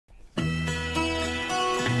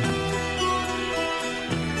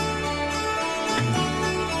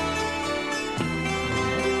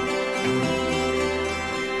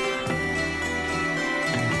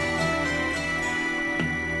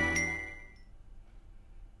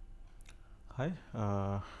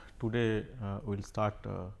Hi, today we will start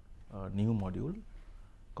a new module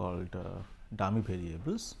called dummy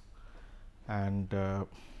variables, and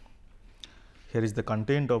here is the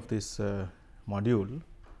content of this module.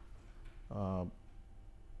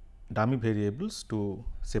 Dummy variables to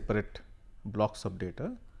separate blocks of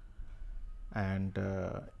data and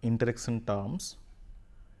interaction terms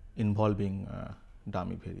involving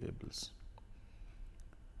dummy variables.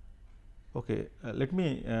 Okay, let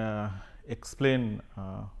me explain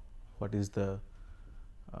what is the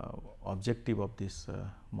objective of this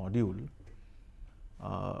module.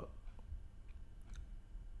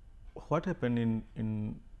 What happened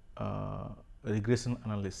in regression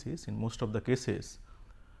analysis, in most of the cases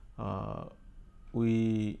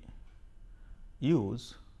we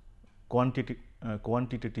use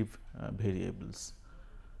quantitative variables,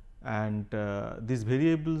 and these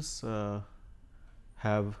variables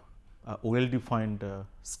have a well defined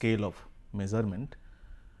scale of measurement.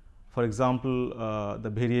 For example, the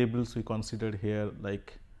variables we considered here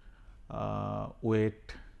like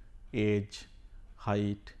weight, age,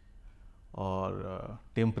 height, or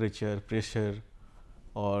temperature, pressure,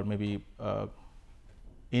 or maybe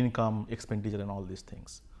income, expenditure, and all these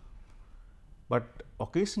things. But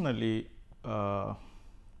occasionally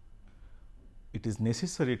it is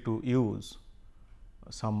necessary to use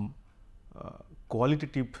some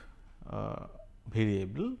qualitative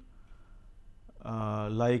variable,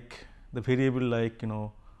 like the variable like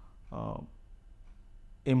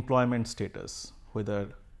employment status, whether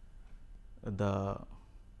the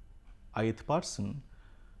ith person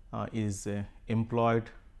is employed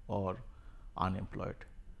or unemployed,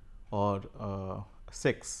 or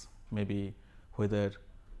sex, maybe whether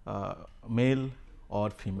male or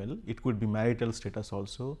female. It could be marital status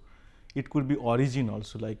also, it could be origin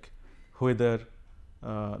also, like whether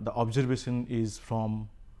the observation is from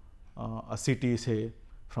a city, say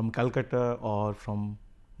from Calcutta or from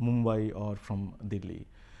Mumbai or from Delhi.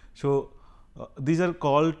 So, these are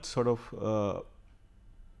called sort of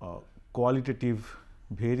qualitative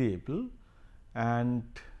variable, and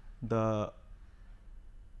the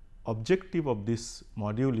objective of this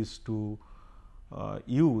module is to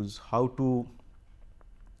use how to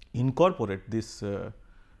incorporate this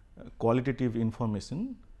qualitative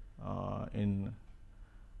information in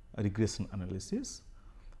regression analysis.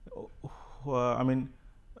 I mean,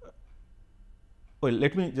 well,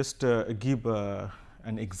 let me just give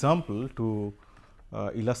an example to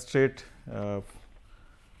illustrate the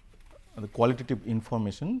qualitative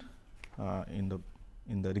information in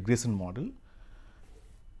the regression model.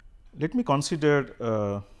 Let me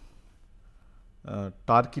consider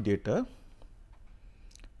Turkey data.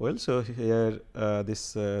 Well, so here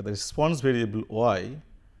this the response variable y,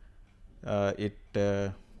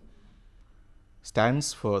 it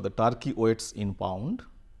stands for the turkey weights in pound,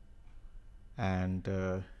 and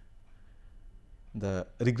the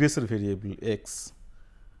regressor variable x,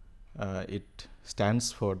 it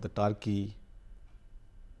stands for the turkey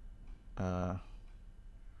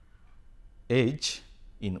age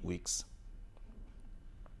in weeks.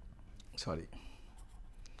 Sorry.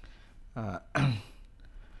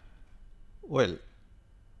 Well,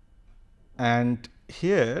 and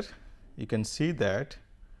here you can see that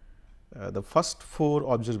the first 4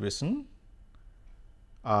 observations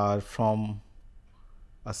are from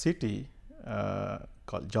a city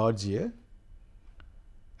called Georgia,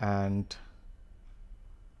 and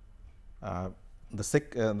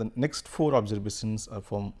the next 4 observations are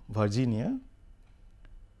from Virginia,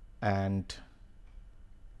 and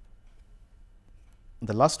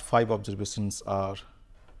the last 5 observations are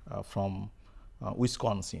from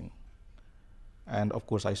Wisconsin. And of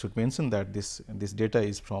course, I should mention that this data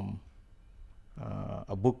is from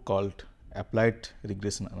a book called Applied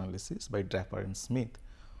Regression Analysis by Draper and Smith.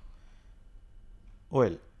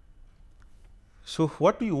 Well, so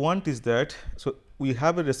what we want is that, so we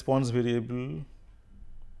have a response variable,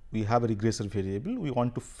 we have a regressor variable, we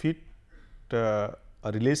want to fit a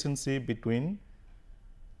relationship between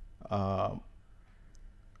a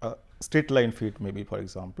straight line fit, maybe for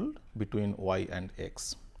example, between y and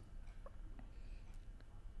x.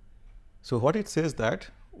 So, what it says that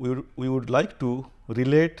we would like to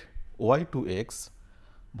relate y to x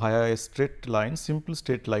via a straight line, simple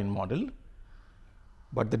straight line model,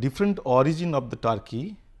 but the different origin of the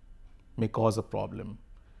turkey may cause a problem.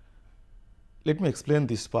 Let me explain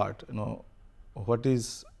this part. What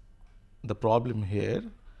is the problem here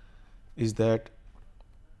is that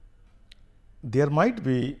there might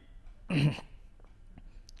be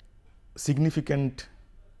significant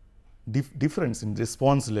difference in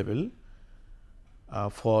response level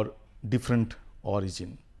for different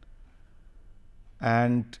origin.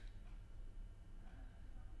 and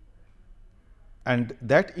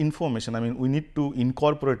that information, I mean, we need to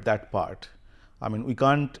incorporate that part. I mean, we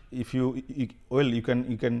can't, if you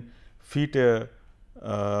can fit a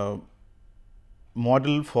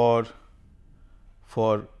model for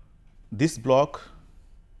this block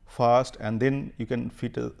first, and then you can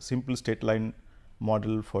fit a simple state line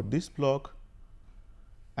model for this block,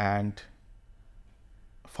 and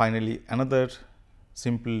finally another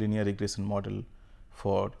simple linear regression model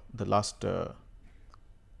for the last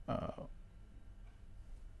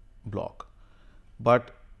block.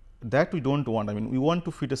 But that we do not want. I mean, we want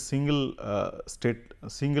to fit a single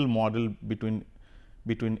single model between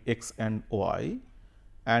x and y,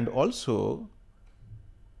 and also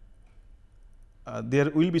there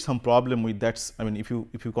will be some problem with that. I mean, if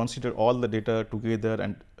you consider all the data together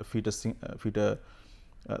and fit a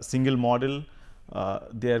single model,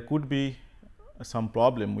 there could be some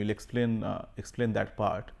problem. We will explain that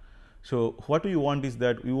part. So, what we want is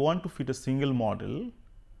that we want to fit a single model,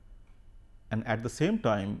 and at the same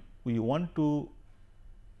time we want to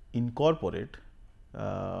incorporate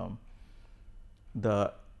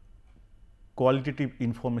the qualitative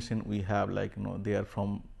information we have, like they are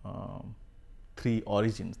from three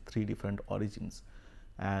different origins,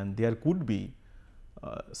 and there could be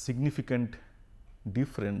significant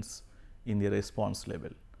difference in the response level.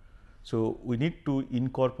 So, we need to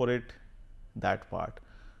incorporate that part.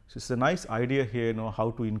 So, it is a nice idea here,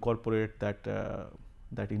 how to incorporate that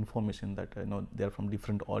that information, that they are from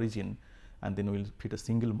different origin, and then we will fit a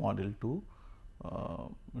single model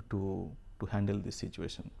to handle this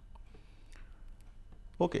situation.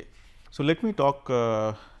 Okay. So, let me talk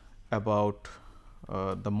about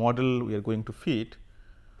the model we are going to fit.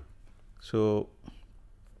 So,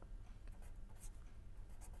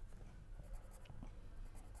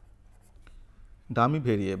 dummy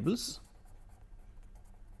variables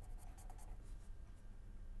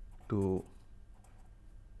to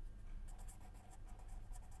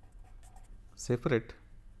separate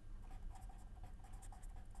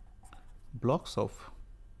blocks of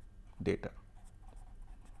data.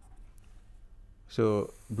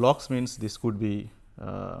 So, blocks means this could be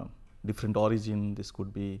different origin, this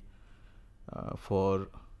could be for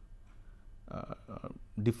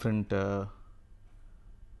different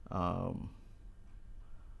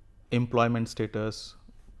employment status,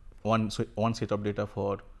 one set of data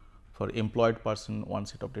for employed person, one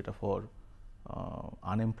set of data for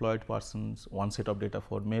unemployed persons, one set of data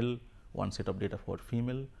for male, one set of data for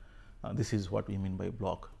female. This is what we mean by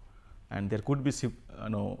block, and there could be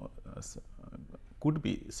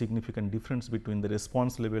significant difference between the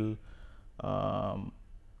response level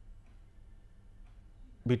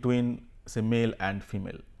between say male and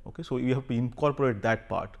female. Okay. So, you have to incorporate that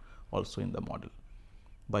part also in the model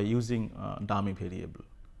by using dummy variable.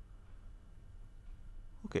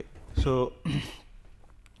 Okay. So,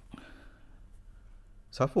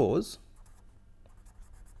 suppose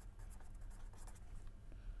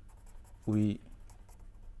we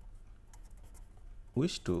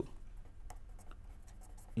wish to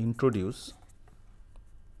introduce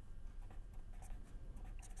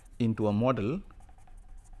into a model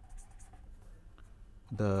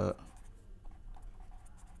the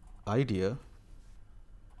idea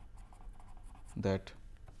that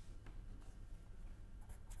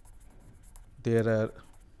there are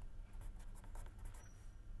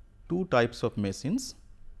two types of machines,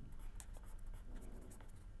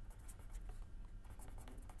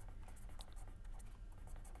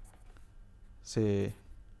 say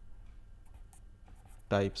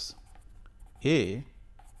types A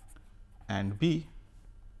and B,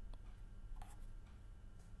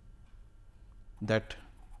 that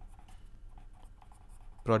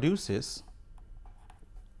produces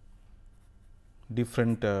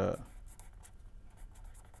different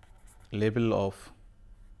levels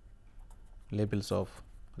of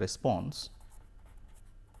response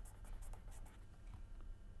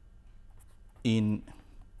in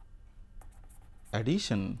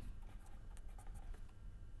addition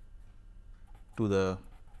to the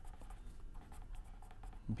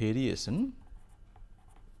variation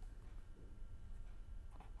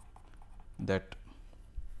that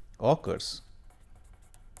occurs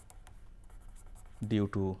due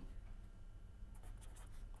to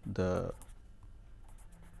the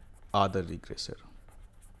other regressor.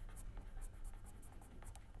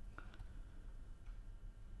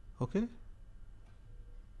 Okay.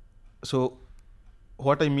 So,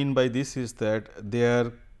 what I mean by this is that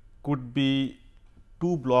there could be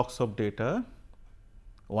two blocks of data,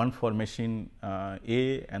 one for machine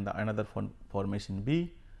A and the another for machine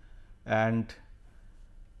B, and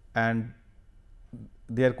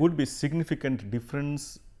there could be significant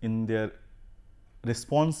difference in their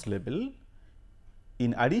response level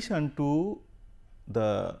in addition to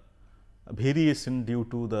the variation due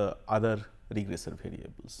to the other regressor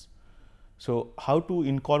variables. So, how to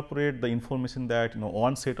incorporate the information that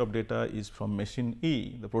one set of data is from machine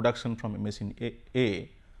E, the production from machine A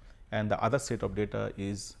and the other set of data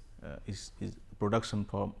is production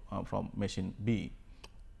from machine B.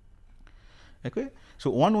 Okay. So,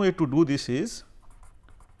 one way to do this is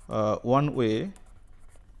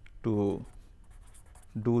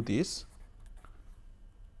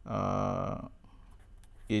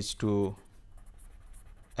is to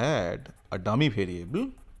add a dummy variable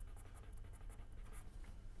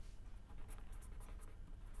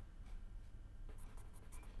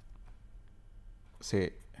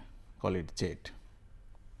say call it Z.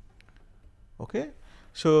 Okay.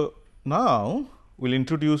 So, now we will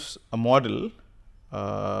introduce a model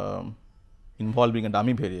involving a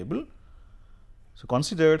dummy variable. So,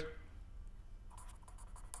 consider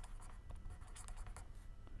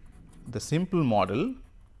the simple model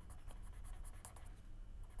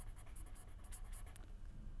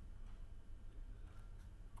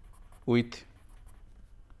with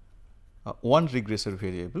one regressor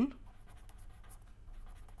variable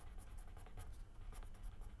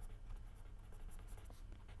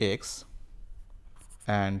x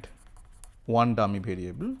and one dummy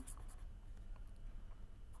variable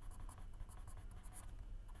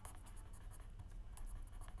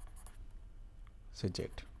say Z.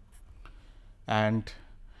 And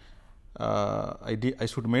I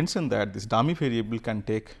should mention that this dummy variable can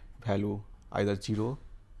take value either 0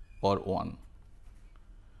 or 1.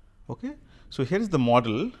 Okay. So, here is the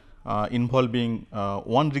model involving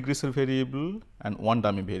one regressor variable and one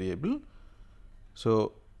dummy variable.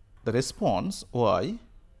 So, the response y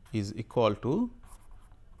is equal to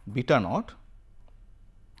beta naught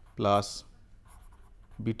plus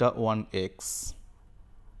beta 1 x.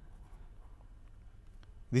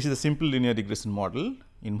 This is a simple linear regression model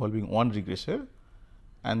involving one regressor,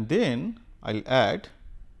 and then I will add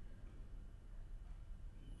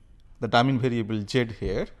the dummy variable z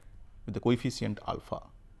here with the coefficient alpha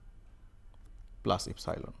plus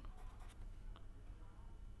epsilon.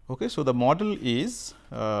 Okay. So, the model is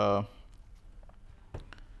well,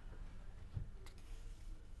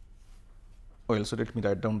 so let me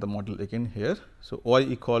write down the model again here. So, y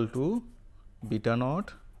equal to beta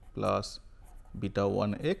naught plus beta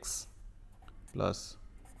 1 x plus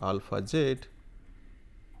alpha z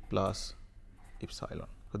plus epsilon.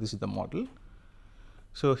 So, this is the model.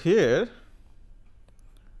 So, here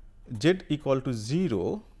z equal to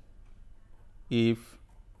 0 if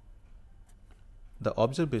the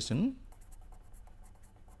observation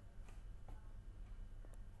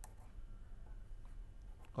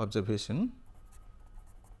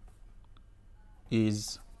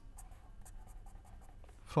is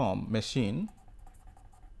from machine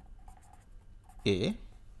A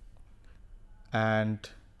and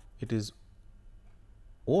it is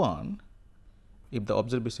 1 if the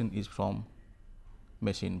observation is from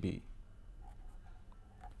machine B.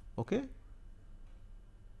 Okay.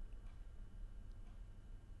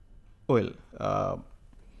 Well,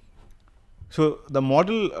 so the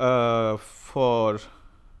model for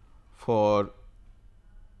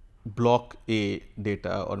block A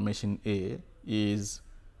data or machine A is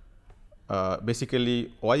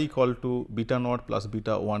basically y equal to beta naught plus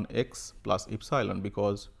beta 1 x plus epsilon,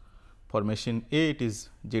 because for machine A it is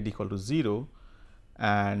z equal to 0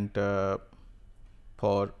 and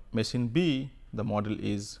for machine B the model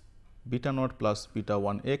is beta naught plus beta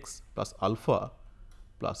 1 x plus alpha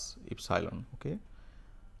plus epsilon. Okay.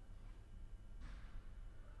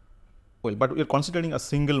 Well, but we are considering a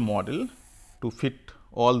single model to fit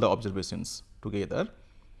all the observations together.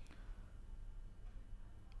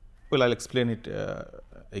 Well, I will explain it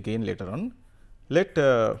again later on. Let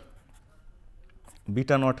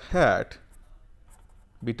beta naught hat,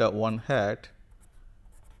 beta 1 hat,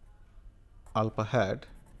 alpha hat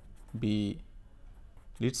be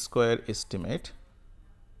least square estimate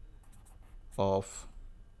of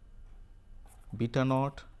beta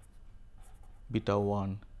naught, beta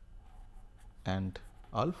 1 and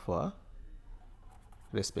alpha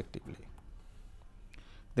respectively.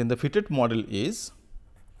 Then the fitted model is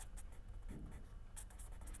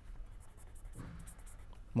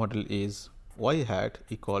y hat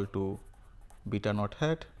equal to beta naught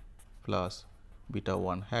hat plus beta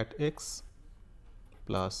 1 hat x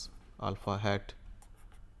plus alpha hat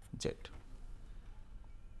z.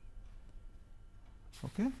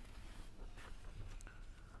 Okay.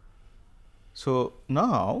 So,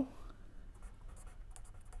 now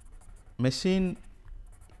machine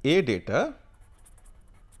A data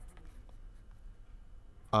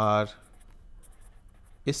are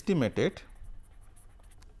estimated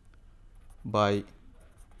by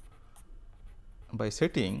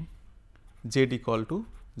setting z equal to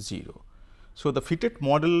 0. So, the fitted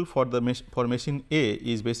model for the machine A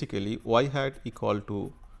is basically y hat equal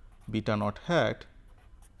to beta naught hat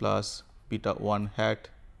plus beta 1 hat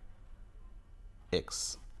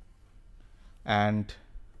x, and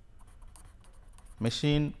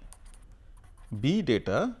machine B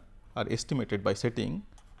data are estimated by setting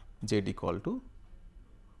z equal to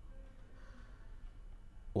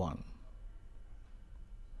 1.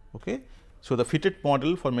 Okay. So, the fitted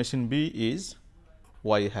model for machine B is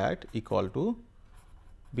y hat equal to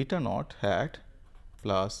beta naught hat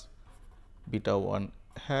plus beta 1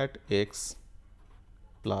 hat x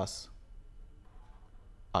plus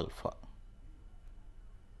alpha,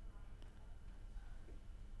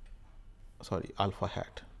 alpha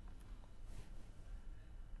hat.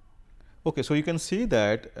 Okay, so, you can see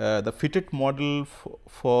that the fitted model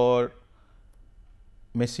for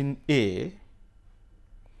machine A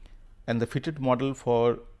and the fitted model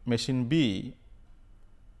for machine B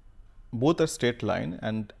both are straight line,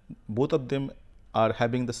 and both of them are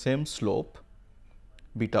having the same slope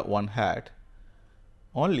beta 1 hat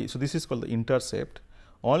only. So, this is called the intercept.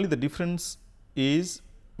 Only the difference is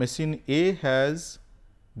machine A has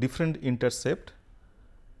different intercept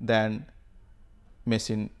than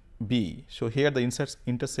machine B. So, here the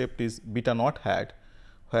intercept is beta naught hat,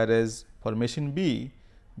 whereas for machine B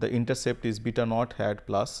the intercept is beta naught hat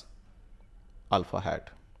plus alpha hat.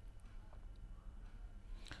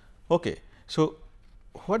 Okay. So,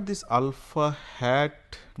 what this alpha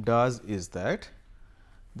hat does is that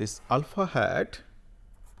this alpha hat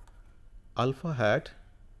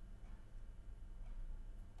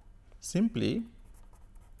simply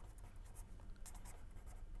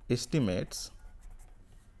estimates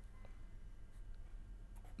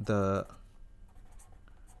the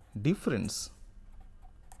difference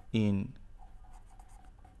in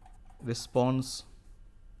response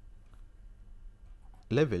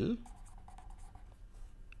level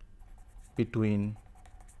between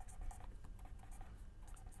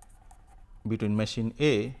machine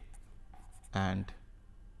A and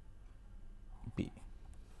B.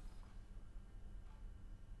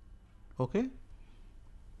 Okay.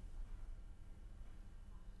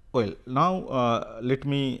 Well, now let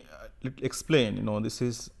me explain. This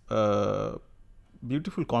is a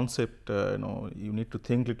beautiful concept. You need to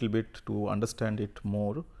think little bit to understand it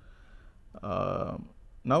more.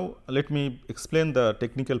 Now, let me explain the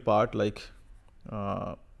technical part. Like,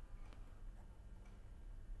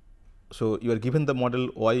 so you are given the model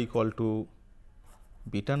y equal to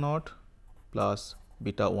beta naught plus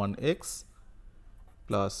beta 1 x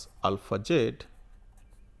plus alpha z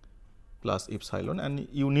plus epsilon, and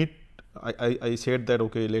you need I said that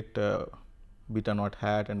okay, let beta naught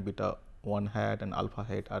hat and beta 1 hat and alpha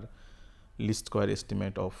hat are least square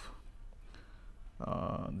estimate of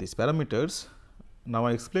these parameters. Now,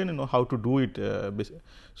 I explain how to do it.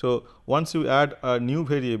 So, once you add a new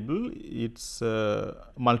variable, it's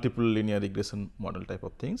multiple linear regression model type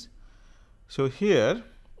of things. So, here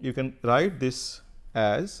you can write this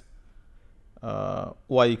as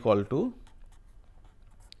y equal to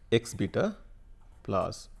x beta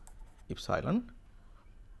plus epsilon.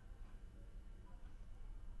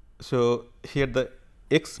 So, here the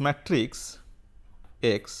x matrix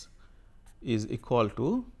x is equal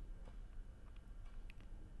to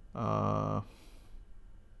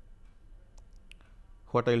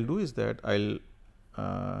what I will do is that I will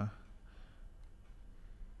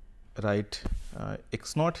write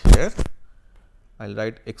x naught here, I will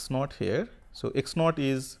write x naught here. So, x naught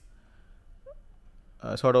is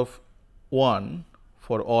sort of 1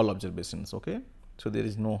 for all observations. Okay. So, there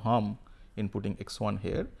is no harm in putting x 1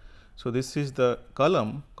 here. So, this is the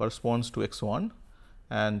column corresponds to x 1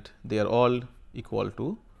 and they are all equal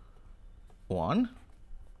to 1,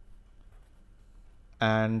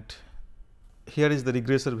 and here is the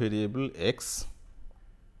regressor variable x,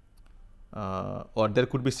 or there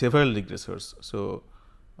could be several regressors. So,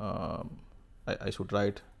 I should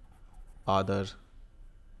write other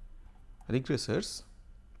regressors,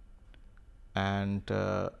 and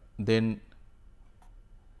then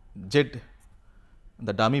z,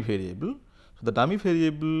 the dummy variable. So, the dummy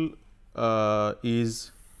variable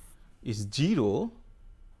is 0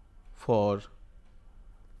 for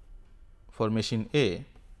machine A.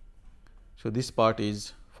 So, this part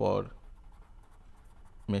is for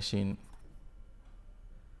machine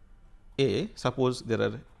A. Suppose there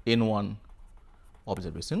are n1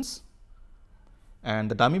 observations,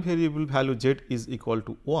 and the dummy variable value z is equal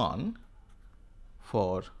to 1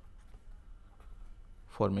 for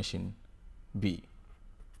machine B.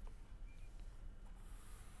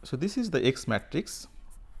 So, this is the X matrix,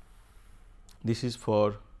 this is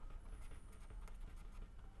for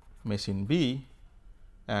machine B,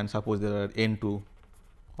 and suppose there are n2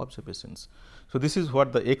 observations. So, this is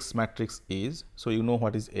what the X matrix is. So, you know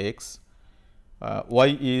what is X,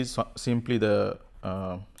 Y is simply the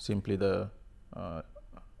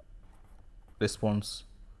response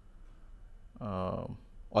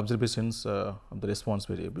observations of the response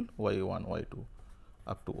variable y1, y2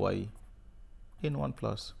 up to y n1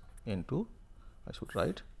 plus n2, I should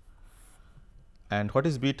write. And what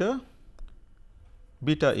is beta?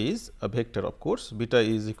 Beta is a vector, of course. Beta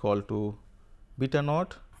is equal to beta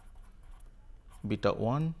naught, beta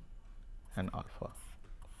 1 and alpha.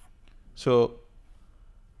 So,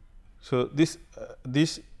 this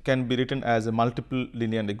can be written as a multiple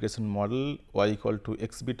linear regression model y equal to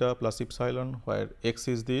x beta plus epsilon, where x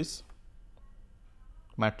is this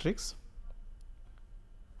matrix,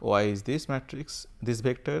 y is this matrix, this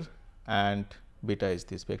vector, and beta is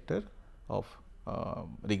this vector of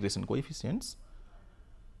regression coefficients.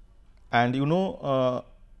 And you know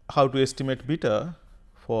how to estimate beta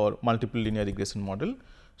for multiple linear regression model.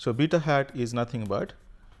 So, beta hat is nothing but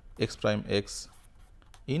x prime x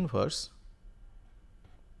inverse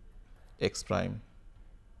x prime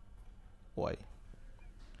y.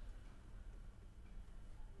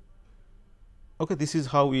 Okay, this is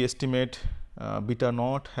how we estimate beta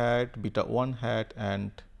naught hat, beta 1 hat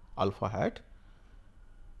and alpha hat.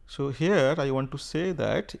 So, here I want to say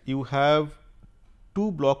that you have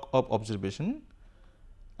two block of observation,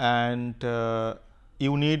 and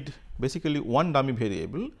you need basically one dummy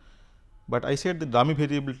variable, but I said the dummy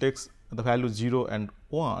variable takes the value 0 and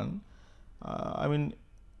 1. I mean,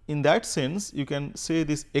 in that sense you can say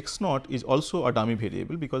this x naught is also a dummy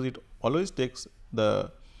variable, because it always takes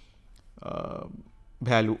the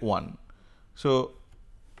value 1. So,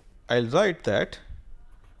 I will write that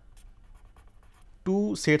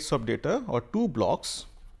two sets of data or two blocks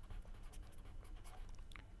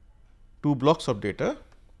of data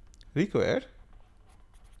require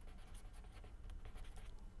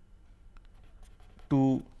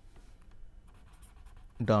two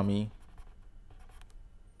dummy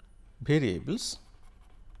variables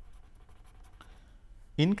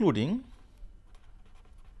including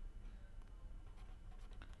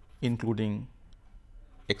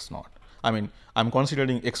x naught. I mean, I am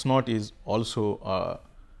considering x naught is also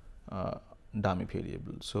a dummy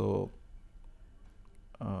variable. So,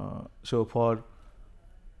 for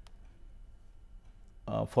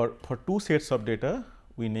two sets of data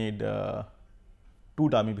we need two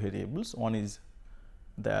dummy variables. One is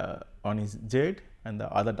z and the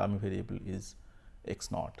other dummy variable is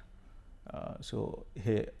x naught. So,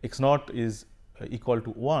 here x naught is equal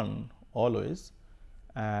to 1 always,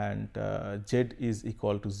 and z is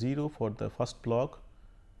equal to 0 for the first block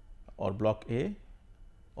or block A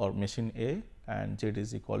or machine A, and z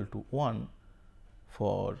is equal to 1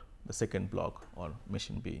 for the second block or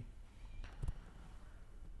machine B.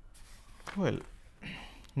 Well,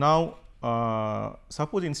 now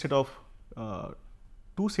suppose instead of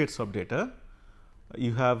two sets of data,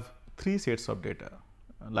 you have three sets of data,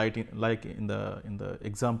 like in the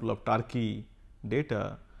example of Turkey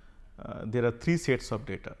data, there are three sets of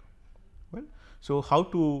data. Well, so how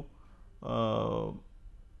to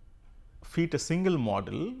fit a single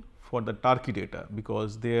model for the Turkey data,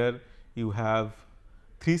 because there you have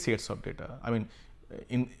three sets of data. I mean,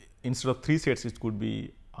 instead of three sets, it could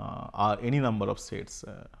be any number of sets.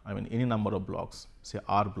 I mean, any number of blocks, say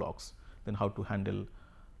R blocks. Then how to handle,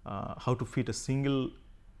 how to fit a single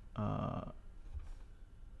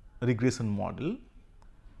regression model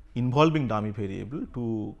involving dummy variable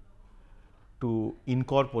to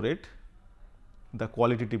incorporate the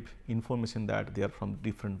qualitative information that they are from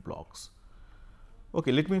different blocks.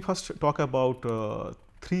 Okay, let me first talk about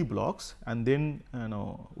three blocks, and then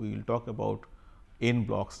we will talk about n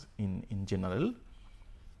blocks in general.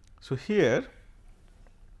 So, here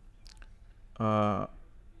let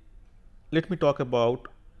me talk about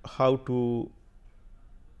how to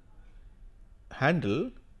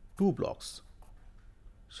handle two blocks.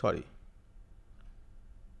 Sorry,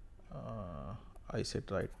 I said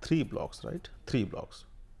right, three blocks, right? Three blocks.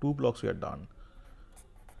 Two blocks we are done.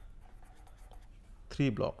 Three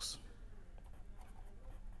blocks.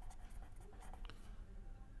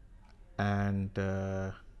 And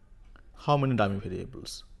how many dummy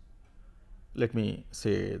variables? Let me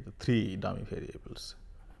say the three dummy variables.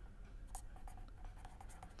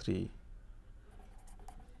 Three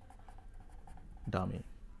dummy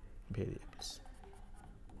variables.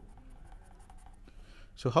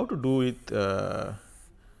 So, how to do it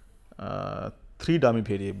 3 dummy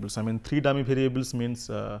variables? I mean 3 dummy variables means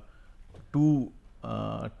two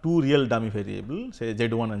real dummy variable, say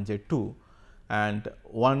Z1 and Z2, and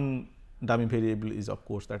one dummy variable is of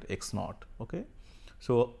course that x naught. Okay.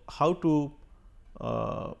 So, how to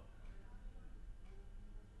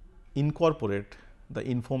incorporate the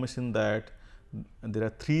information that there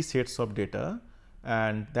are 3 sets of data,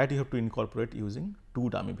 and that you have to incorporate using 2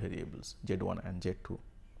 dummy variables Z1 and Z2.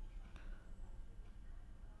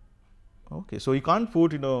 Okay. So, you can't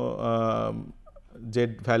put Z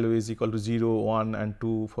value is equal to 0, 1 and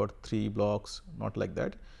 2 for 3 blocks, not like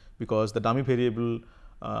that, because the dummy variable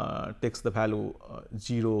takes the value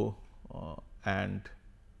 0 and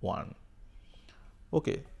 1.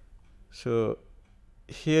 Okay. So,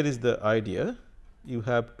 here is the idea. You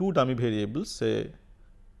have 2 dummy variables, say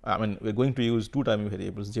I mean we are going to use 2 dummy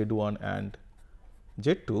variables Z1 and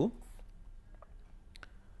Z2.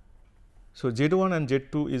 So, Z1 and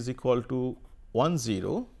Z2 is equal to 1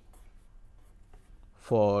 0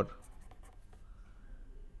 for,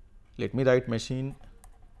 let me write machine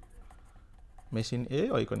A,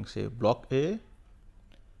 or you can say block A,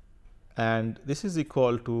 and this is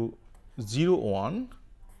equal to 0 1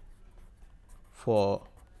 for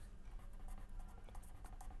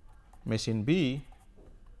machine B,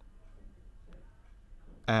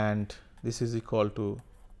 and this is equal to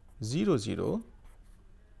 0 0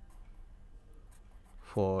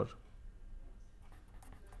 for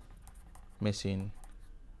machine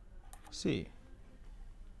C.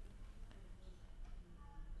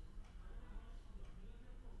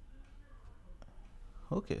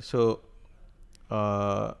 Okay. So,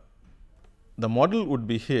 the model would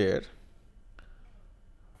be here,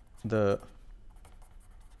 the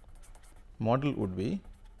model would be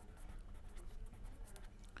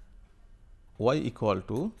y equal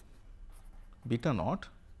to beta naught.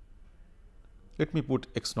 Let me put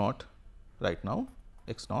x naught right now,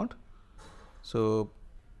 x naught. So,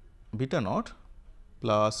 beta naught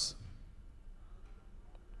plus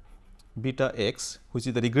beta x, which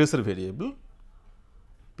is the regressor variable,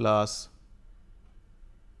 plus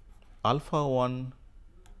alpha 1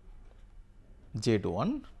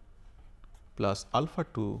 Z1 plus alpha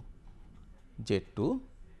 2 Z2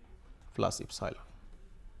 plus epsilon.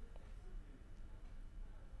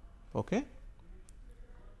 Okay.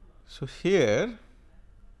 So, here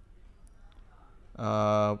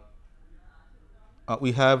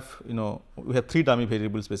we have we have 3 dummy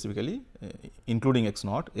variables specifically including x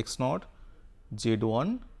naught,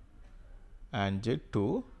 Z1 and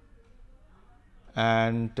Z2,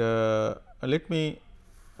 and let me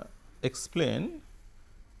explain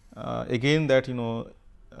again that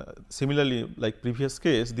similarly like previous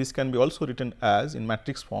case, this can be also written as in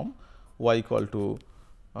matrix form y equal to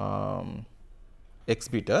x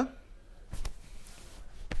beta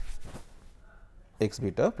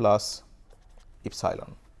plus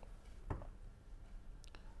epsilon.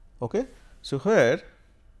 Okay. So, here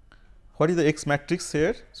what is the x matrix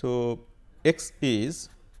here? So, x is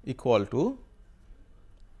equal to,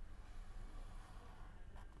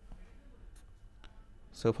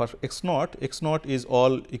 so for x naught is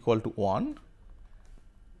all equal to 1,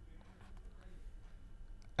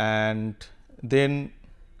 and then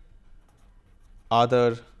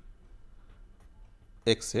other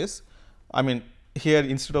x's. I mean here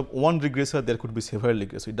instead of one regressor there could be several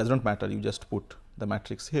regressors, it does not matter, you just put the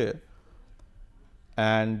matrix here,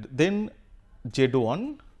 and then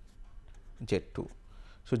Z1 Z2.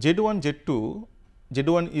 So, Z1 Z2,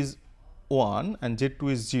 Z1 is 1 and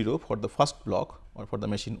Z2 is 0 for the first block or for the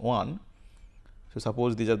machine 1. So,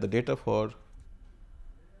 suppose these are the data for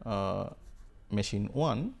machine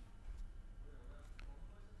 1,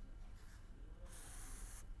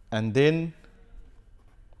 and then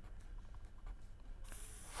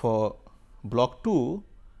for block 2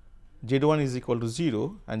 Z1 is equal to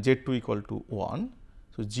 0 and Z2 equal to 1.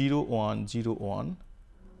 So, 0 1 0 1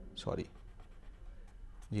 sorry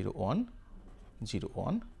 0 1 0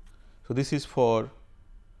 1. So, this is for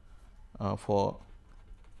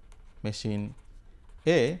machine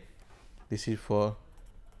A, this is for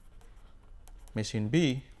machine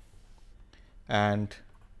B, and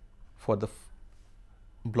for the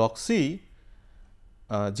block C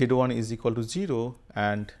Z1 is equal to 0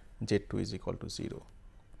 and Z2 is equal to 0.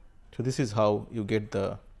 So, this is how you get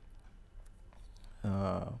the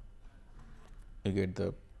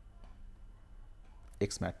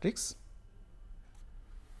X matrix,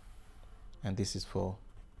 and this is for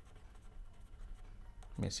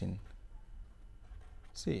machine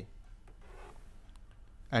C.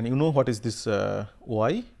 and you know what is this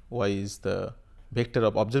y? Y is the vector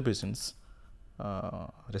of observations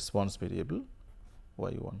response variable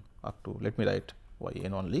y1 up to, let me write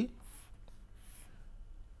yn only,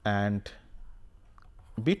 and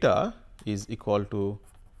beta is equal to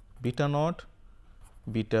beta naught,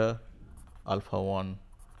 beta, alpha 1,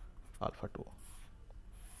 alpha 2.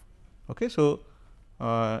 Okay. So,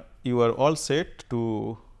 you are all set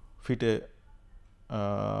to fit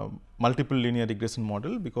a multiple linear regression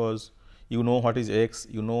model, because you know what is x,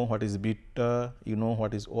 you know what is beta, you know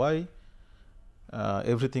what is y,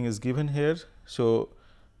 everything is given here. So,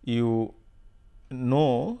 you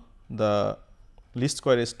know the least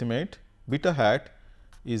square estimate beta hat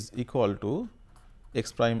is equal to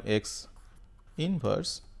x prime x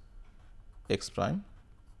inverse x prime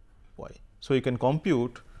y. So, you can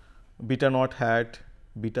compute beta naught hat,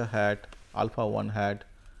 beta hat, alpha 1 hat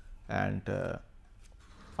and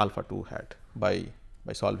alpha 2 hat by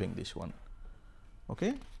solving this one.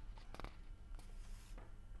 Okay.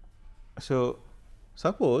 So,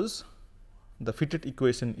 suppose the fitted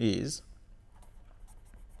equation is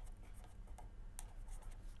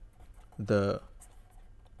the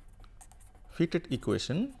fitted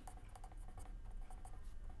equation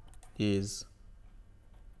is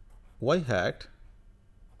y hat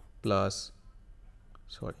plus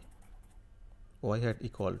y hat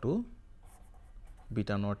equal to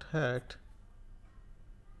beta naught hat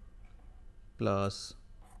plus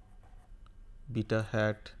beta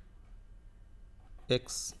hat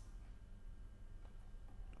x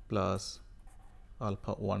plus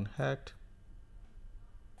alpha 1 hat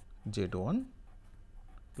z1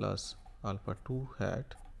 plus alpha 2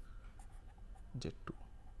 hat z2.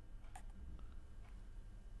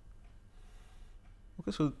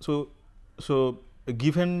 Okay. So,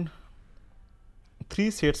 given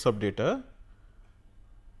 3 sets of data,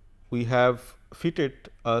 we have fitted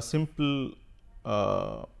a simple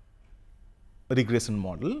regression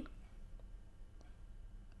model,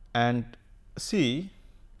 and see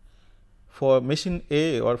for machine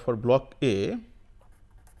A or for block A,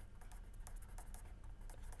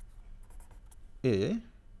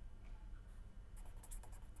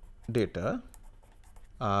 data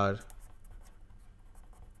are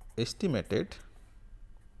estimated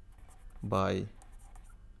by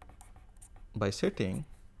setting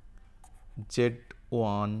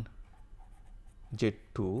z1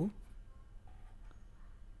 z2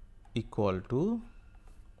 equal to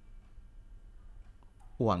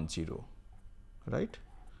 1 0, right.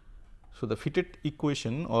 So, the fitted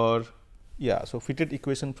equation or so fitted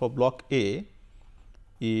equation for block A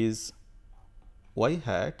is y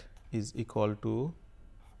hat is equal to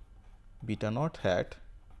beta naught hat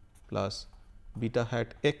plus beta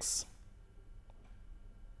hat x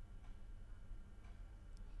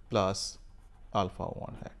plus alpha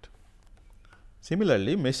 1 hat.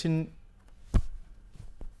 Similarly, machine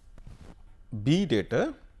B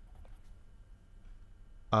data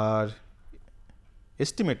are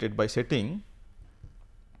estimated by setting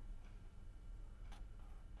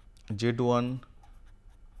z1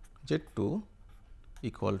 z2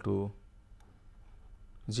 equal to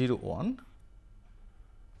 0 1.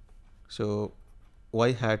 So,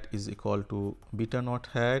 y hat is equal to beta naught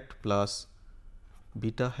hat plus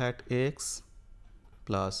beta hat x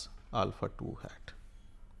plus alpha 2 hat,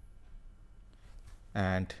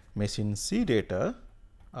 and machine C data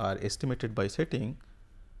are estimated by setting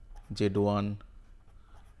z1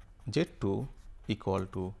 z2 equal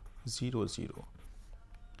to 0 0.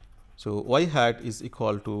 So, y hat is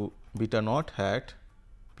equal to beta naught hat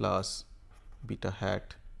plus beta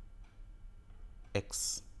hat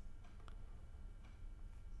x.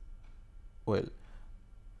 Well,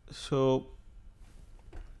 so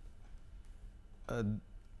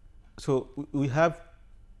we have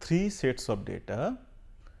 3 sets of data,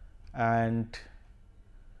 and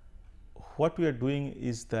what we are doing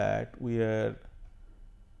is that we are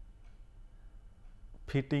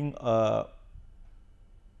fitting a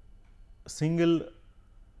single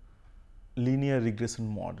linear regression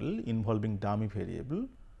model involving dummy variable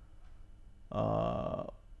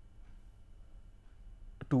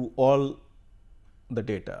to all the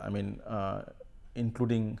data, I mean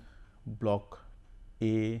including block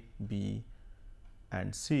A, B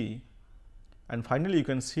and C, and finally, you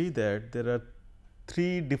can see that there are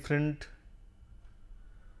 3 different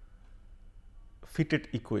fitted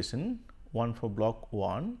equation, one for block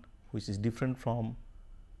 1 which is different from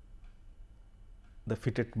the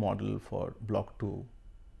fitted model for block 2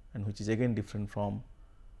 and which is again different from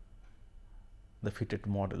the fitted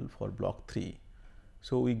model for block 3.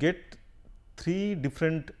 So, we get 3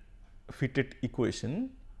 different fitted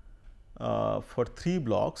equation for 3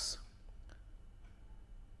 blocks,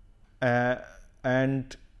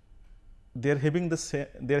 and they are having the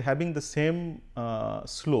same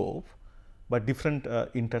slope, but different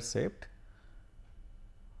intercept.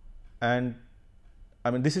 And I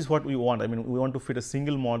mean, this is what we want. I mean, we want to fit a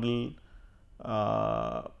single model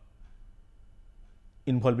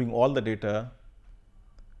involving all the data,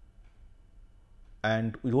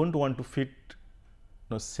 and we don't want to fit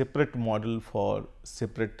separate model for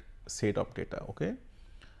separate set of data. Okay,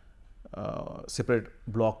 separate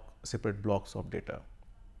blocks of data.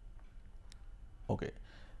 Okay,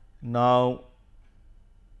 now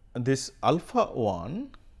this alpha 1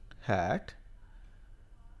 hat,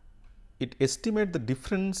 it estimates the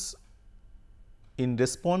difference in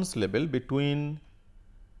response level between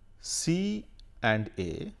C and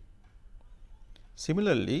A.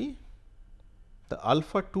 Similarly, the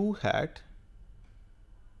alpha 2 hat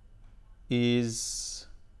is,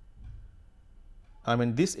 I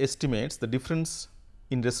mean, this estimates the difference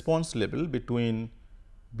in response level between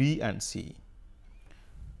B and C.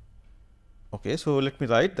 Okay, so let me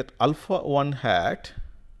write that alpha 1 hat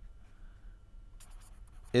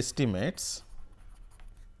estimates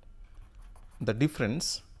the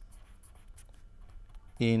difference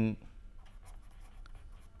in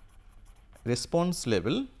response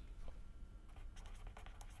level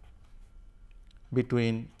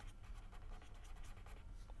between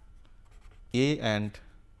A and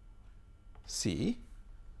C.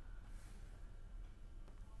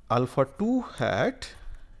 Alpha 2 hat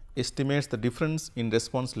estimates the difference in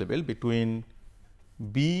response level between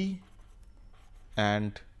B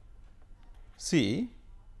and C.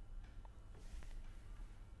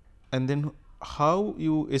 And then how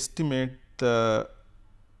you estimate the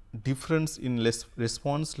difference in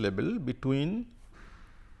response level between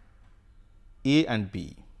A and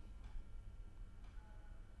B.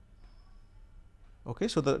 Okay,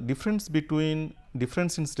 so the difference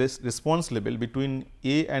in response level between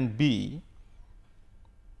A and B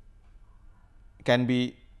can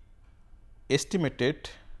be estimated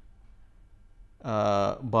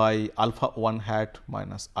by alpha 1 hat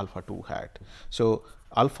minus alpha 2 hat. So,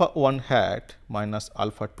 alpha 1 hat minus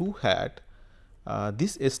alpha 2 hat,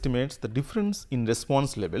 this estimates the difference in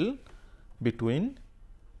response level between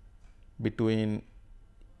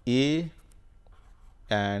A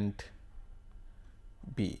and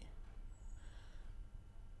B.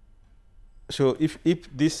 So, if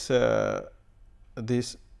this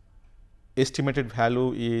this estimated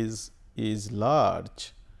value is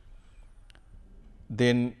large,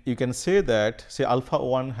 then you can say that, say alpha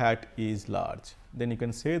 1 hat is large, then you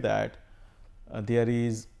can say that there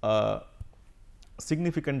is a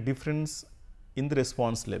significant difference in the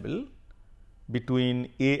response level between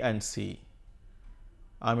A and C.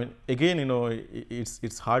 I mean, again,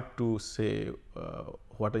 it's hard to say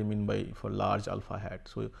what I mean by for large alpha hat.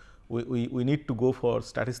 So, we need to go for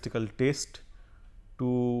statistical test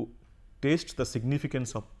to test the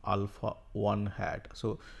significance of alpha 1 hat.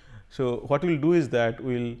 So what we will do is that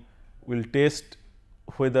we will test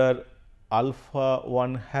whether alpha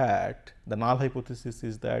 1 hat, the null hypothesis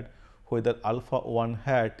is that whether alpha 1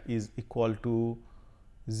 hat is equal to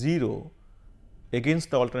 0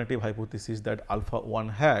 against the alternative hypothesis that alpha 1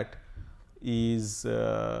 hat is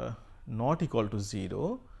not equal to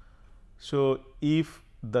 0. So, if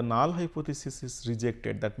the null hypothesis is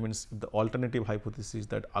rejected, that means if the alternative hypothesis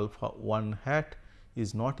that alpha 1 hat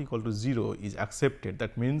is not equal to 0 is accepted,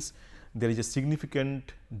 that means there is a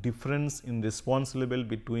significant difference in response level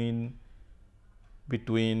between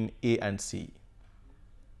A and C.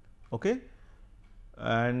 Okay?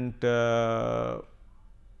 And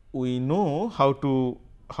we know how to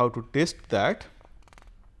test that.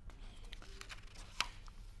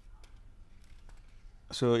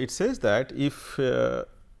 So, it says that if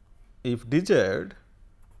desired,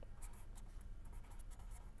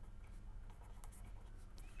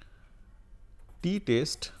 t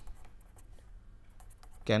test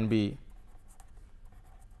can be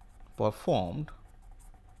performed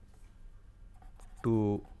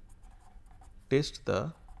to test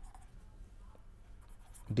the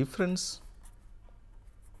difference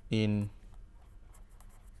in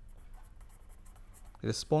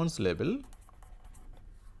response level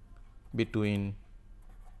between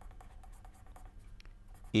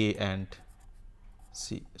A and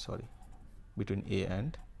C, between A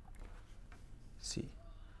and C.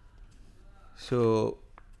 So,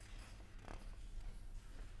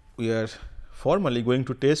 we are formally going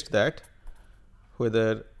to test that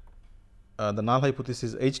whether the null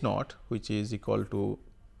hypothesis H naught, which is equal to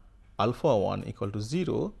alpha 1 equal to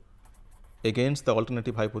 0 against the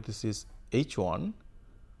alternative hypothesis H 1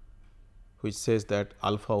 which says that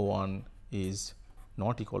alpha 1 is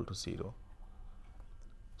not equal to 0.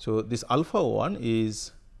 So, this alpha 1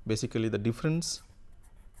 is basically the difference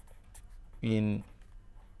in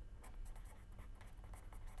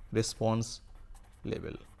response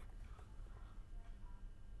level.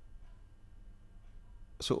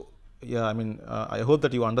 So, yeah, I mean I hope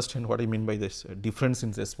that you understand what I mean by this difference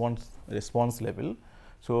in response level.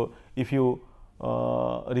 So, if you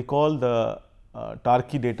recall the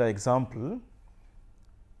Tarki data example,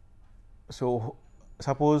 so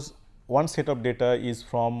suppose one set of data is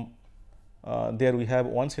from there we have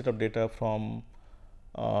one set of data from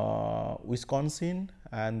Wisconsin,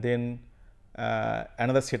 and then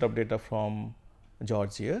another set of data from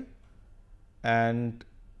Georgia, and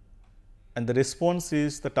the response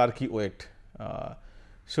is the Tarki weight.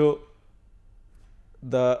 So,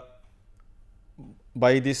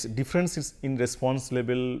 by this difference in response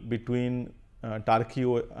level between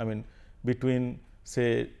Tarki, I mean between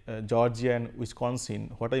say Georgia and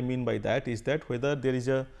Wisconsin, what I mean by that is that whether there is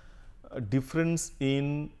a difference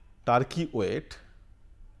in Tarki weight,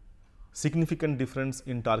 significant difference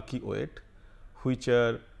in Tarki weight, which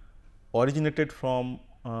are originated from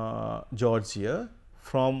Georgia,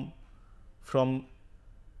 from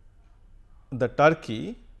the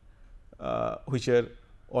Tarki which are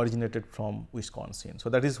originated from Wisconsin. So,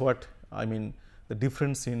 that is what I mean, the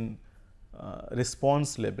difference in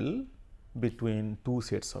response level between two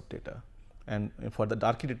sets of data, and for the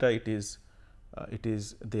Tarki data it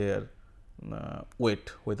is their weight,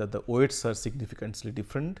 whether the weights are significantly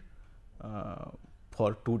different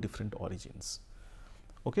for two different origins.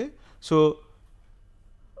 Okay. So,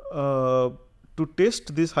 to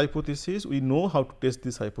test this hypothesis, we know how to test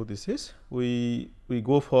this hypothesis. We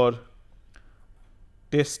go for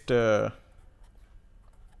test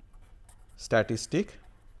statistic.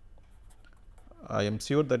 I am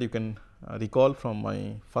sure that you can recall from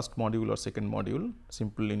my first module or second module,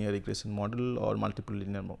 simple linear regression model or multiple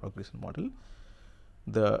linear regression model.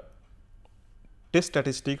 The test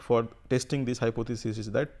statistic for testing this hypothesis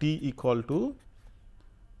is that t equal to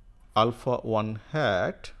alpha 1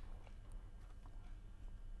 hat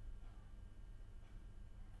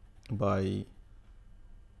by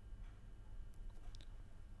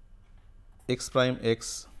x prime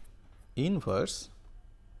x inverse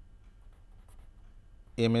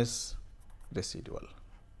ms residual.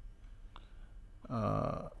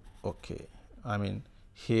 Okay. I mean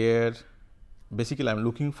here basically I am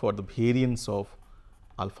looking for the variance of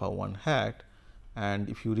alpha 1 hat, and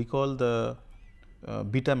if you recall the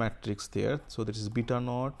beta matrix there. So, this is beta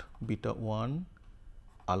naught, beta 1,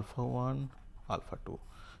 alpha 1, alpha 2.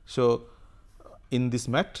 So, in this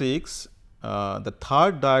matrix the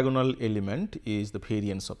third diagonal element is the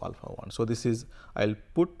variance of alpha 1. So, this is I will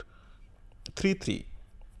put 3 3.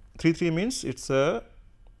 3 3 means it is a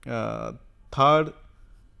third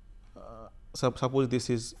suppose this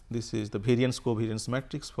is the variance covariance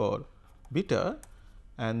matrix for beta,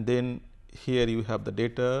 and then here you have the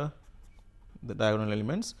data, the diagonal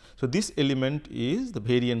elements. So, this element is the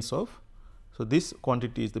variance of, so this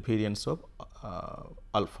quantity is the variance of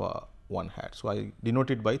alpha 1 hat. So, I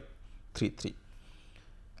denote it by 3 3,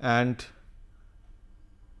 and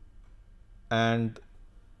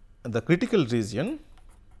the critical region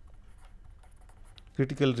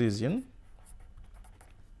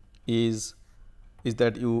is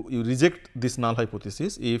that you reject this null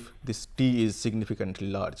hypothesis if this t is significantly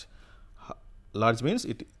large. Large means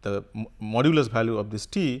the modulus value of this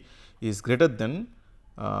t is greater than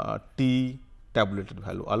t tabulated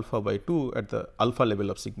value alpha by 2 at the alpha level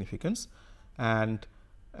of significance, and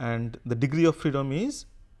the degree of freedom is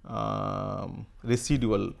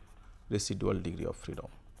residual degree of freedom.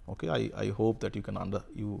 Okay. I hope that you can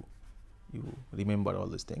you remember all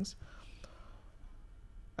these things.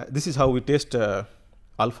 This is how we test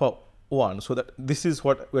alpha 1. So, that this is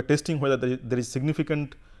what we are testing, whether there is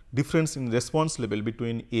significant difference in response level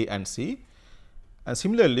between A and C, and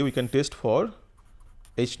similarly we can test for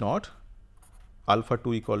H naught alpha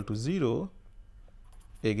 2 equal to 0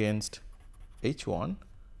 against H 1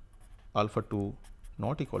 alpha 2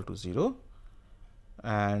 not equal to 0,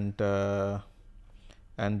 and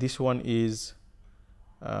this one is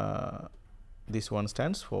this one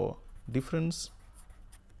stands for difference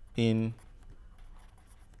in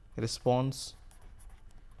response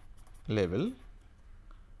level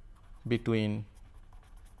between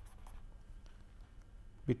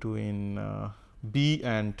B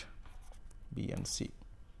and C.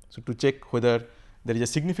 So, to check whether there is a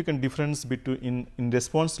significant difference between in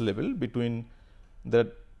response level between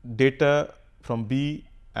the data from B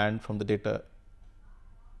and from the data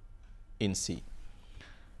in C.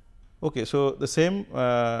 Okay, so the same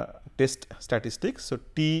test statistics. So,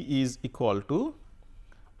 T is equal to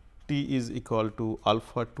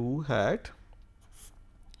alpha 2 hat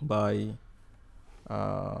by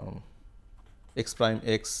x prime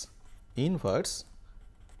x inverse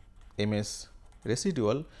m s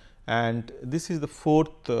residual, and this is the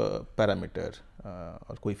fourth parameter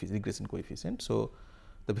or coefficient, regression coefficient. So,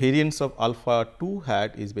 the variance of alpha 2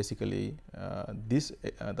 hat is basically this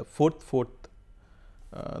the fourth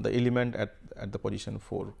the element at the position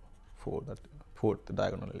 4 that fourth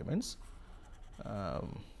diagonal elements,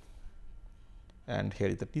 and here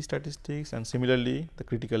is the t statistics, and similarly the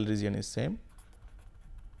critical region is same.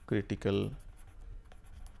 Critical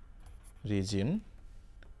region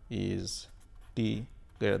is t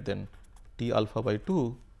greater than t alpha by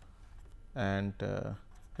 2 and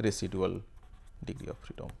residual degree of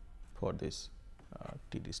freedom for this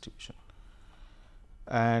t distribution.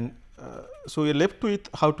 And so, we are left with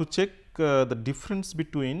how to check the difference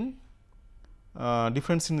between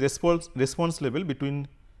difference in response level between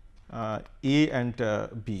A and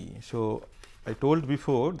B. So, I told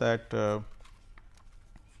before that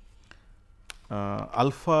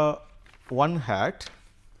alpha 1 hat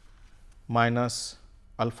minus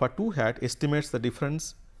alpha 2 hat estimates the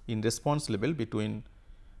difference in response level between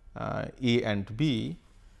A and B.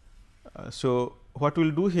 So, what we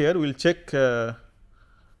will do here, we will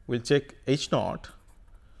check H naught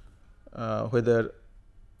whether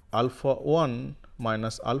alpha 1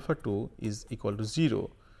 minus alpha 2 is equal to 0.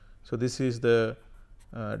 So, this is the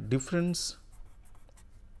difference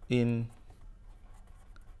in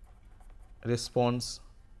response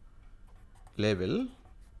level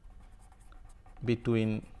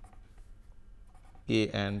between A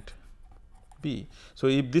and B. So,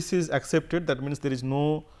 if this is accepted, that means there is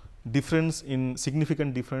no difference in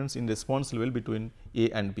significant difference in response level between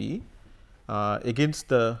A and B against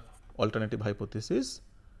the alternative hypothesis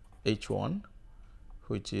H 1,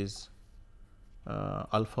 which is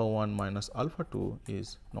alpha 1 minus alpha 2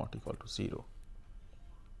 is not equal to 0.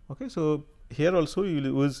 Okay. So, here also you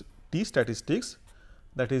will use t statistics,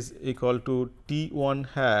 that is equal to t 1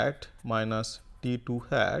 hat minus t 2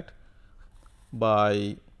 hat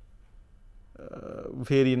by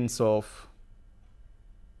variance of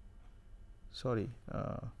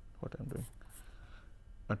what I am doing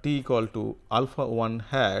t equal to alpha 1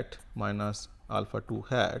 hat minus alpha 2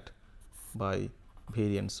 hat by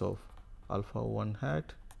variance of alpha 1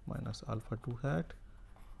 hat minus alpha 2 hat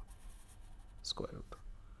square root.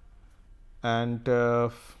 And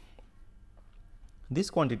this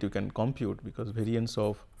quantity you can compute, because variance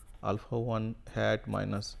of alpha 1 hat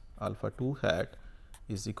minus alpha 2 hat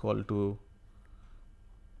is equal to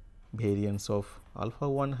variance of alpha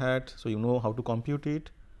 1 hat. So, you know how to compute it,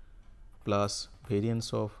 plus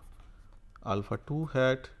variance of alpha 2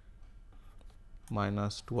 hat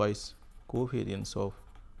minus twice covariance of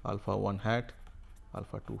alpha 1 hat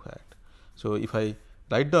alpha 2 hat. So, if I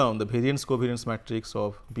write down the variance covariance matrix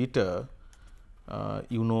of beta,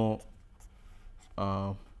 you know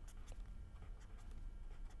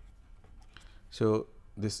so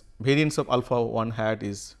this variance of alpha 1 hat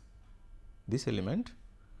is this element,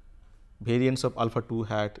 variance of alpha 2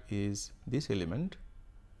 hat is this element,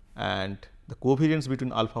 and the covariance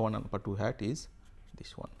between alpha 1 and alpha 2 hat is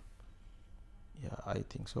this one. Yeah, I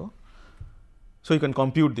think so. So, you can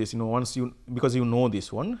compute this, once you, because you know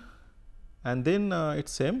this one, and then it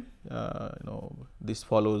is same, this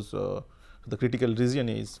follows the critical region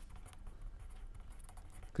is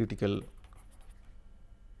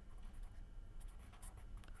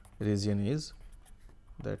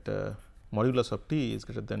that modulus of t is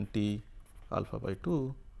greater than t alpha by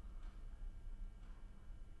 2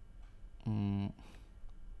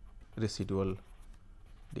 residual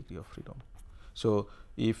degree of freedom. So,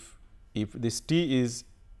 if this t is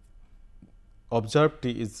observed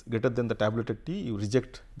t is greater than the tabulated t, you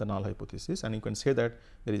reject the null hypothesis, and you can say that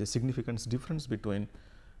there is a significant difference between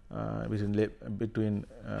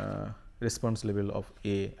response level of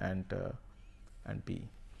A and B.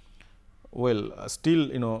 Well,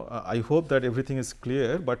 still I hope that everything is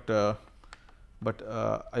clear, but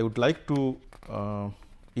I would like to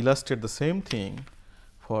illustrate the same thing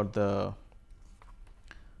for the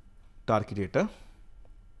Tarki data.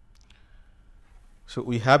 So,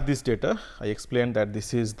 we have this data. I explained that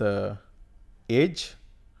this is the age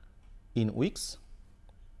in weeks,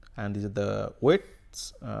 and these are the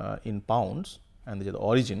weights in pounds, and these are the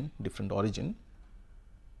origin, different origin.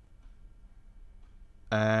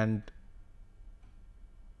 And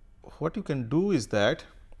what you can do is that,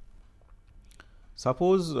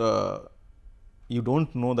 suppose you do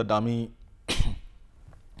not know the dummy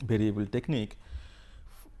variable technique,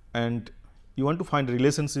 and you want to find a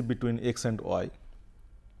relationship between x and y.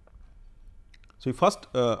 So, you first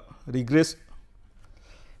regress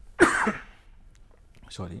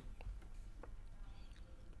sorry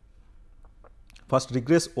first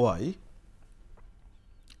regress y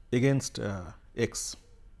against x,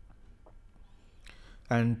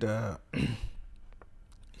 and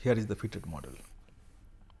here is the fitted model.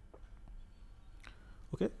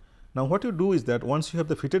 Okay. Now, what you do is that once you have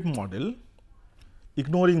the fitted model,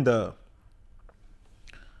 ignoring the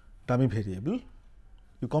dummy variable,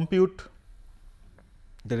 you compute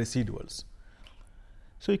the residuals.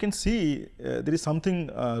 So, you can see there is something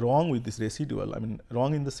wrong with this residual. I mean,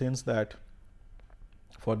 wrong in the sense that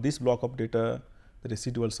for this block of data, the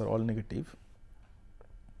residuals are all negative,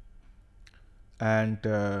 and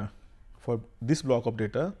for this block of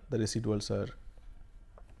data, the residuals are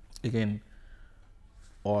again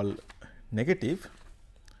all negative,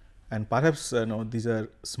 and perhaps these are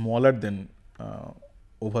smaller than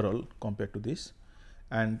overall compared to this,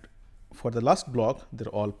 and for the last block they are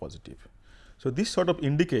all positive. So, this sort of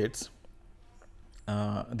indicates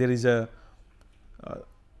there is a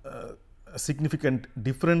significant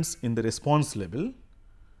difference in the response level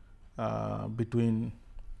between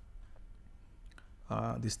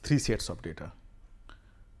these three sets of data.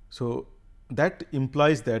 So, that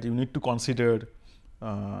implies that you need to consider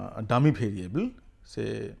a dummy variable,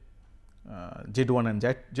 say Z1 and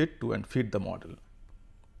Z2, and fit the model.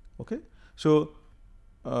 Okay. So,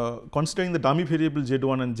 considering the dummy variable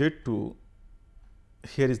Z1 and Z2,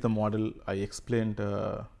 here is the model I explained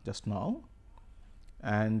just now,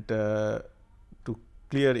 and to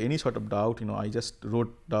clear any sort of doubt, I just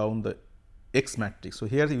wrote down the X matrix. So,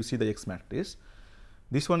 here you see the X matrix.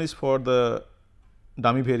 This one is for the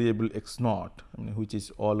dummy variable x naught, which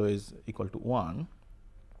is always equal to 1,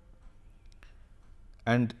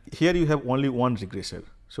 and here you have only one regressor.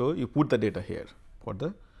 So, you put the data here for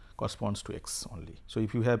the corresponds to x only. So,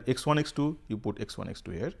 if you have x1 x2, you put x1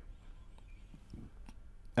 x2 here,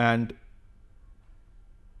 and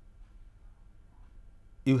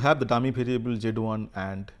you have the dummy variable Z1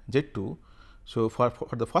 and Z2. So,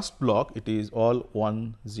 for the first block, it is all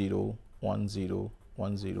 1 0 1 0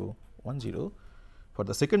 1 0 1 0. For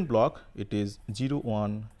the second block, it is 0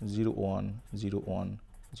 1 0 1 0 1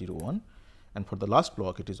 0 1, and for the last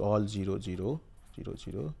block, it is all 0 0 0 0 0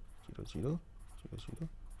 0 0 0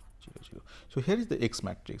 0. So, here is the X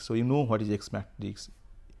matrix. So, you know what is X matrix,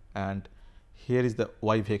 and here is the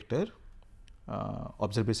Y vector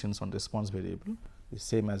observations on response variable is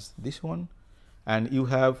same as this one, and you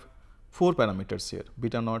have 4 parameters here: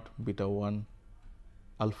 beta naught, beta 1,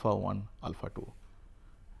 alpha 1, alpha 2.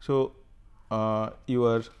 So, you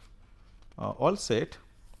are all set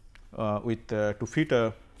with to fit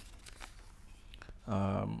a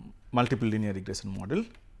multiple linear regression model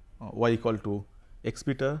y equal to x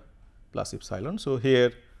beta plus epsilon. So,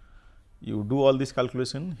 here you do all this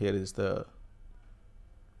calculation. Here is the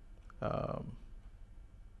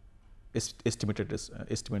estimated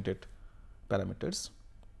parameters.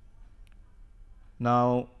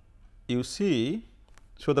 Now, you see,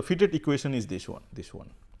 so the fitted equation is this one.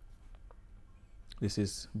 This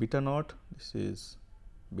is beta naught, this is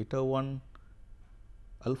beta 1,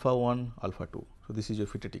 alpha 1, alpha 2. So, this is your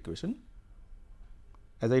fitted equation.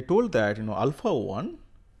 As I told that alpha 1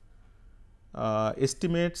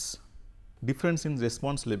 estimates difference in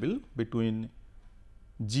response level between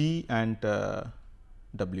G and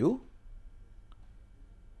W,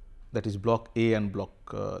 that is block A and block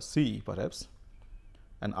C perhaps,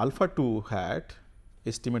 and alpha 2 hat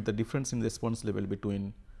estimate the difference in response level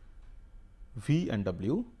between V and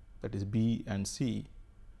W, that is B and C,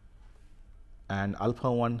 and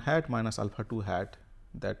alpha 1 hat minus alpha 2 hat,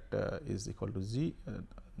 that is equal to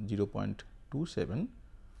 0.27,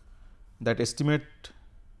 that estimate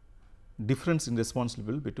difference in response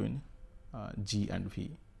level between G and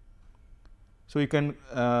V. So, you can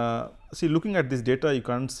see, looking at this data, you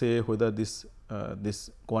can't say whether this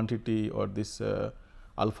quantity or this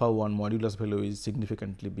alpha 1 modulus value is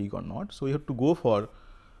significantly big or not. So, you have to go for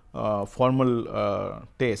formal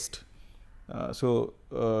test. So,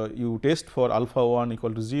 you test for alpha 1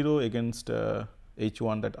 equal to 0 against H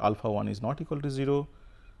 1, that alpha 1 is not equal to 0.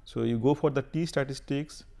 So, you go for the t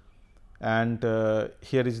statistics, and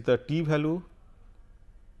here is the t value,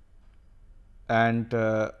 and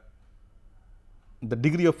the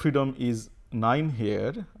degree of freedom is 9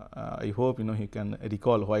 here. I hope you can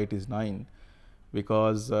recall why it is 9,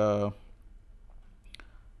 because there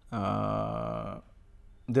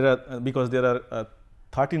are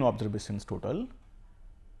 13 observations total,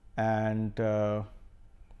 and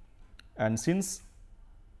since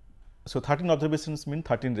so 13 observations mean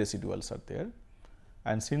 13 residuals are there,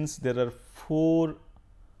 and since there are 4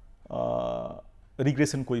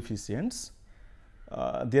 regression coefficients,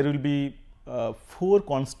 there will be 4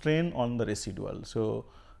 constraints on the residual. So,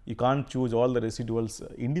 you can't choose all the residuals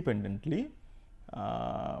independently.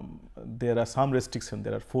 There are some restrictions,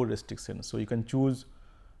 there are 4 restrictions. So, you can choose,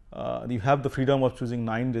 you have the freedom of choosing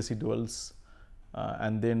 9 residuals,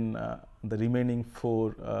 and then the remaining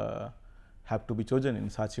 4 have to be chosen in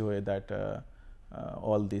such a way that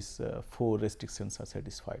all these 4 restrictions are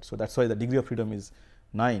satisfied. So, that is why the degree of freedom is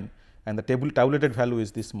 9, and the tabulated value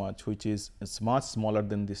is this much, which is much smaller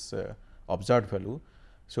than this observed value.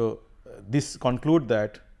 So, this conclude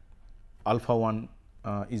that alpha 1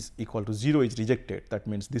 is equal to 0 is rejected. That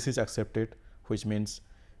means, this is accepted, which means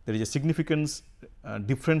there is a significant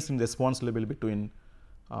difference in response level between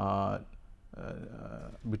the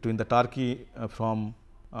Turkey from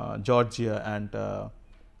Georgia and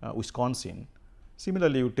Wisconsin.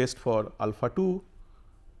 Similarly, you test for alpha 2,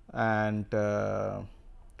 and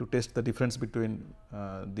to test the difference between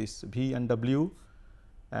this V and W,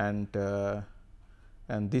 and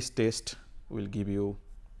this test will give you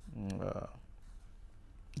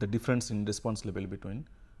the difference in response level between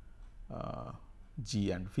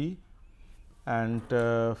G and V. And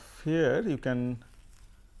here you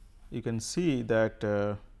can see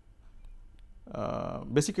that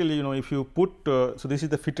basically, if you put so this is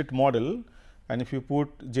the fitted model, and if you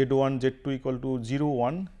put Z1 Z2 equal to 0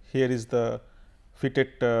 1, here is the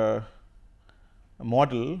fitted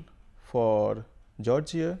model for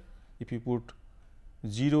Georgia. If you put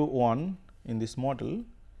 0 1 in this model,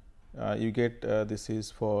 you get this is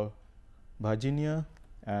for Virginia,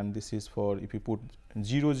 and this is for, if you put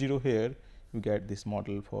 0 0 here, you get this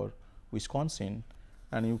model for Wisconsin,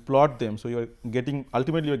 and you plot them. So, you are getting,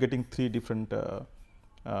 ultimately you are getting 3 different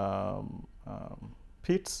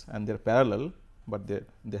fits, and they are parallel, but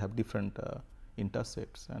they have different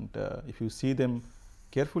intercepts, and if you see them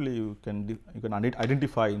carefully, you can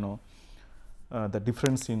identify the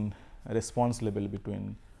difference in response level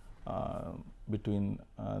between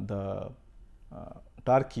the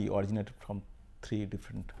Turkey originated from 3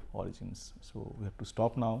 different origins. So, we have to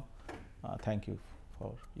stop now. Thank you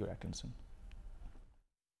for your attention.